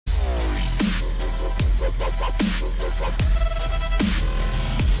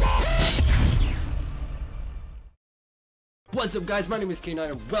What's up guys, my name is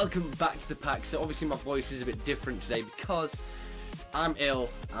Kanine and welcome back to the pack. So obviously my voice is a bit different today because I'm ill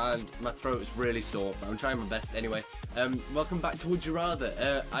and my throat is really sore, but I'm trying my best anyway. Welcome back to Would You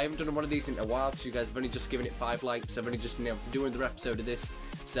Rather. I haven't done one of these in a while because you guys have only just given it 5 likes. I've only just been able to do another episode of this.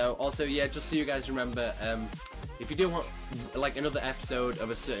 So also, yeah, just so you guys remember, if you do want like another episode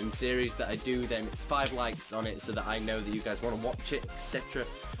of a certain series that I do, then it's 5 likes on it so that I know that you guys want to watch it, etc.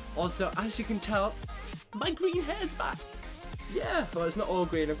 Also, as you can tell, my green hair's back. Yeah, well, it's not all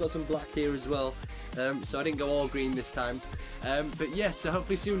green, I've got some black here as well, so I didn't go all green this time. But yeah, so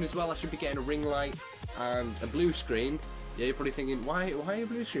hopefully soon as well I should be getting a ring light and a blue screen. Yeah, you're probably thinking, why a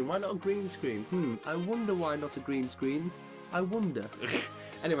blue screen? Why not a green screen? I wonder why not a green screen. I wonder.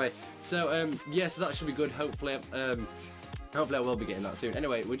 Anyway, so yeah, so that should be good. Hopefully I will be getting that soon.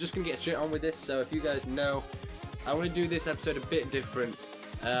 Anyway, we're just going to get straight on with this, so if you guys know, I want to do this episode a bit different.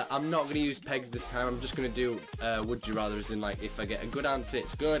 I'm not going to use pegs this time. I'm just going to do Would You Rather, as in like if I get a good answer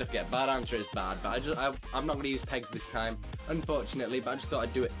it's good, if I get a bad answer it's bad. But I'm not going to use pegs this time, unfortunately, but I just thought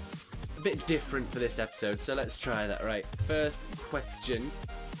I'd do it a bit different for this episode. So let's try that. Right, first question.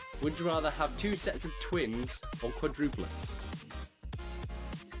 Would you rather have 2 sets of twins or quadruplets?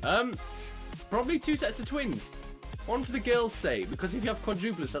 Probably 2 sets of twins. One for the girls' sake, because if you have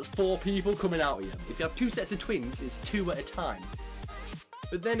quadruplets that's 4 people coming out of you. If you have 2 sets of twins it's 2 at a time.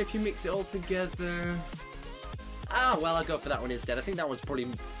 But then if you mix it all together... well, I'll go for that one instead. I think that one's probably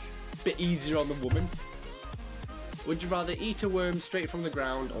a bit easier on the woman. Would you rather eat a worm straight from the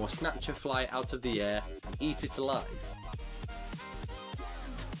ground or snatch a fly out of the air and eat it alive?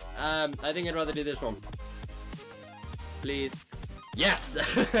 I think I'd rather do this one. Please. Yes!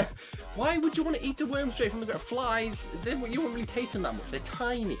 Why would you want to eat a worm straight from the ground? Flies, you won't really taste them that much. They're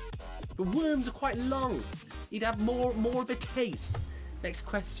tiny. But worms are quite long. You'd have more of a taste. Next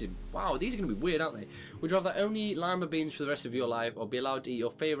question. Wow, these are going to be weird, aren't they? Would you rather only eat lima beans for the rest of your life or be allowed to eat your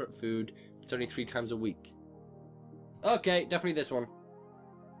favourite food but only 3 times a week? Okay, definitely this one.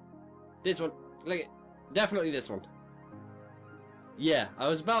 This one. Like, definitely this one. Yeah, I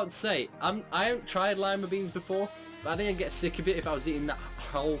was about to say, I haven't tried lima beans before, but I think I'd get sick of it if I was eating that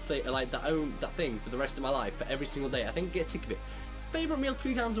whole thing, like that thing for the rest of my life, for every single day. I think I'd get sick of it. Favourite meal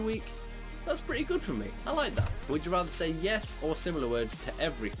 3 times a week? That's pretty good for me. I like that. Would you rather say yes or similar words to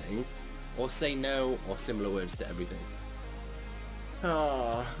everything, or say no or similar words to everything?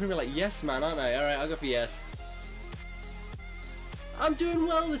 Oh, I'm gonna be like yes man, aren't I? Alright, I'll go for yes. I'm doing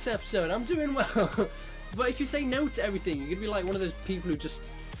well this episode, I'm doing well. But if you say no to everything, you're gonna be like one of those people who just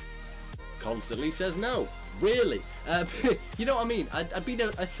constantly says no. Really? You know what I mean? I'd be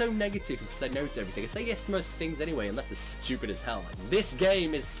so negative if I said no to everything. I say yes to most things anyway, unless it's stupid as hell. Like, this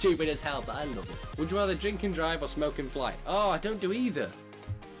game is stupid as hell, but I love it. Would you rather drink and drive or smoke and fly? Oh, I don't do either.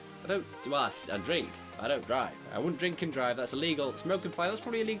 Well, I drink. I don't drive. I wouldn't drink and drive. That's illegal. Smoke and fly, that's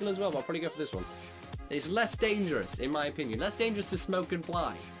probably illegal as well, but I'll probably go for this one. It's less dangerous, in my opinion. Less dangerous to smoke and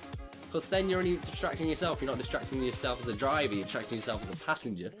fly. Because then you're only distracting yourself. You're not distracting yourself as a driver. You're distracting yourself as a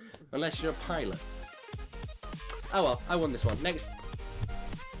passenger. Unless you're a pilot. Oh well, I won this one. Next.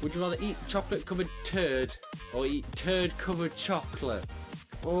 Would you rather eat chocolate-covered turd or eat turd-covered chocolate?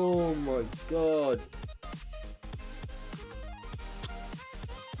 Oh my god.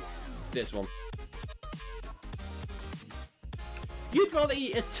 This one. You'd rather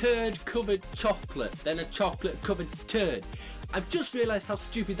eat a turd-covered chocolate than a chocolate-covered turd. I've just realised how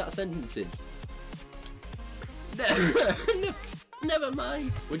stupid that sentence is. Never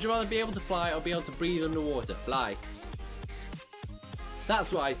mind. Would you rather be able to fly or be able to breathe underwater? Fly.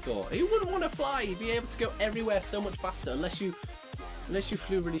 That's what I thought. Who wouldn't want to fly? You'd be able to go everywhere so much faster unless you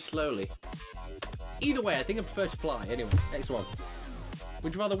flew really slowly. Either way, I think I prefer to fly. Anyway, next one.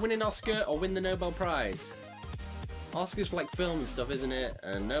 Would you rather win an Oscar or win the Nobel Prize? Oscars for like film and stuff, isn't it?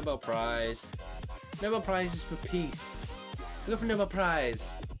 And Nobel Prize. Nobel Prize is for peace. Go for Nobel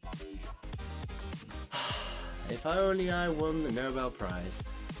Prize. If only I won the Nobel Prize.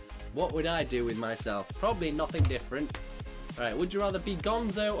 What would I do with myself? Probably nothing different. Right, would you rather be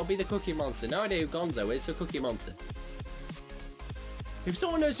Gonzo or be the Cookie Monster? No idea who Gonzo is, so Cookie Monster. If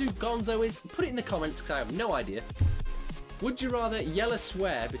someone knows who Gonzo is, put it in the comments because I have no idea. Would you rather yell a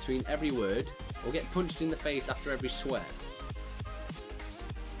swear between every word or get punched in the face after every swear?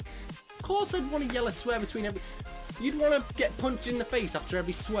 Of course I'd want to yell a swear between every... You'd want to get punched in the face after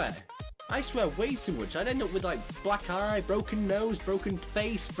every swear. I swear way too much. I'd end up with like black eye, broken nose, broken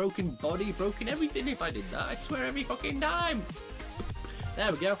face, broken body, broken everything if I did that. I swear every fucking time. There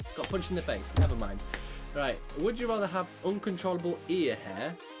we go. Got punched in the face. Never mind. Right. Would you rather have uncontrollable ear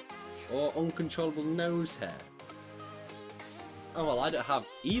hair or uncontrollable nose hair? Oh well, I don't have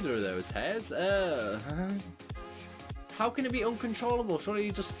either of those hairs. How can it be uncontrollable? Surely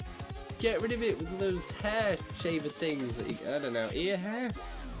you just get rid of it with those hair shaver things that you, I don't know, ear hair?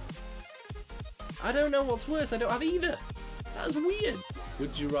 I don't know what's worse, I don't have either. That's weird.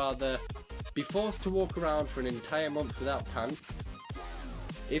 Would you rather be forced to walk around for an entire month without pants?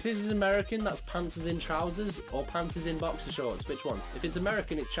 If this is American, that's pants as in trousers, or pants as in boxer shorts. Which one? If it's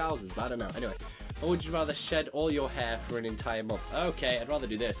American, it's trousers, but I don't know. Anyway, or would you rather shed all your hair for an entire month? Okay, I'd rather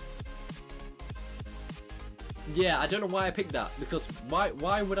do this. Yeah, I don't know why I picked that, because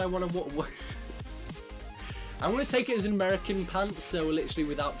why would I want to walk? I'm going to take it as an American pants, so literally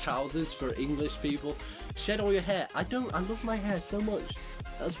without trousers for English people. Shed all your hair. I love my hair so much.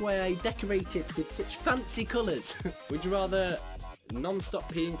 That's why I decorate it with such fancy colours. Would you rather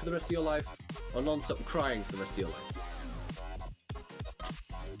non-stop peeing for the rest of your life, or non-stop crying for the rest of your life?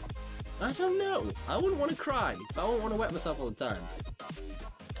 I don't know. I wouldn't want to cry, but I wouldn't want to wet myself all the time.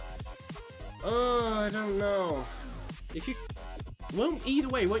 Oh, I don't know. If you... Won't, either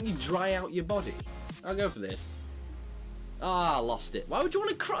way, won't you dry out your body? I'll go for this. Ah, lost it. Why would you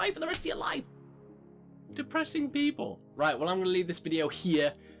want to cry for the rest of your life? Depressing people. Right, well, I'm going to leave this video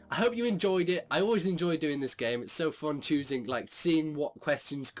here. I hope you enjoyed it. I always enjoy doing this game. It's so fun choosing, like, seeing what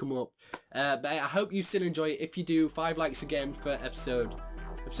questions come up. But I hope you still enjoy it. If you do, 5 likes again for episode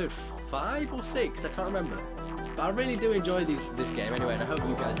 5 or 6, I can't remember. But I really do enjoy this game anyway, and I hope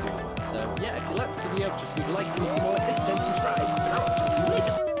you guys do as well. So, yeah, if you liked the video, just leave a like if you want to see more like this, then subscribe. For now, see you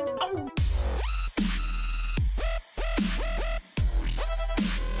later.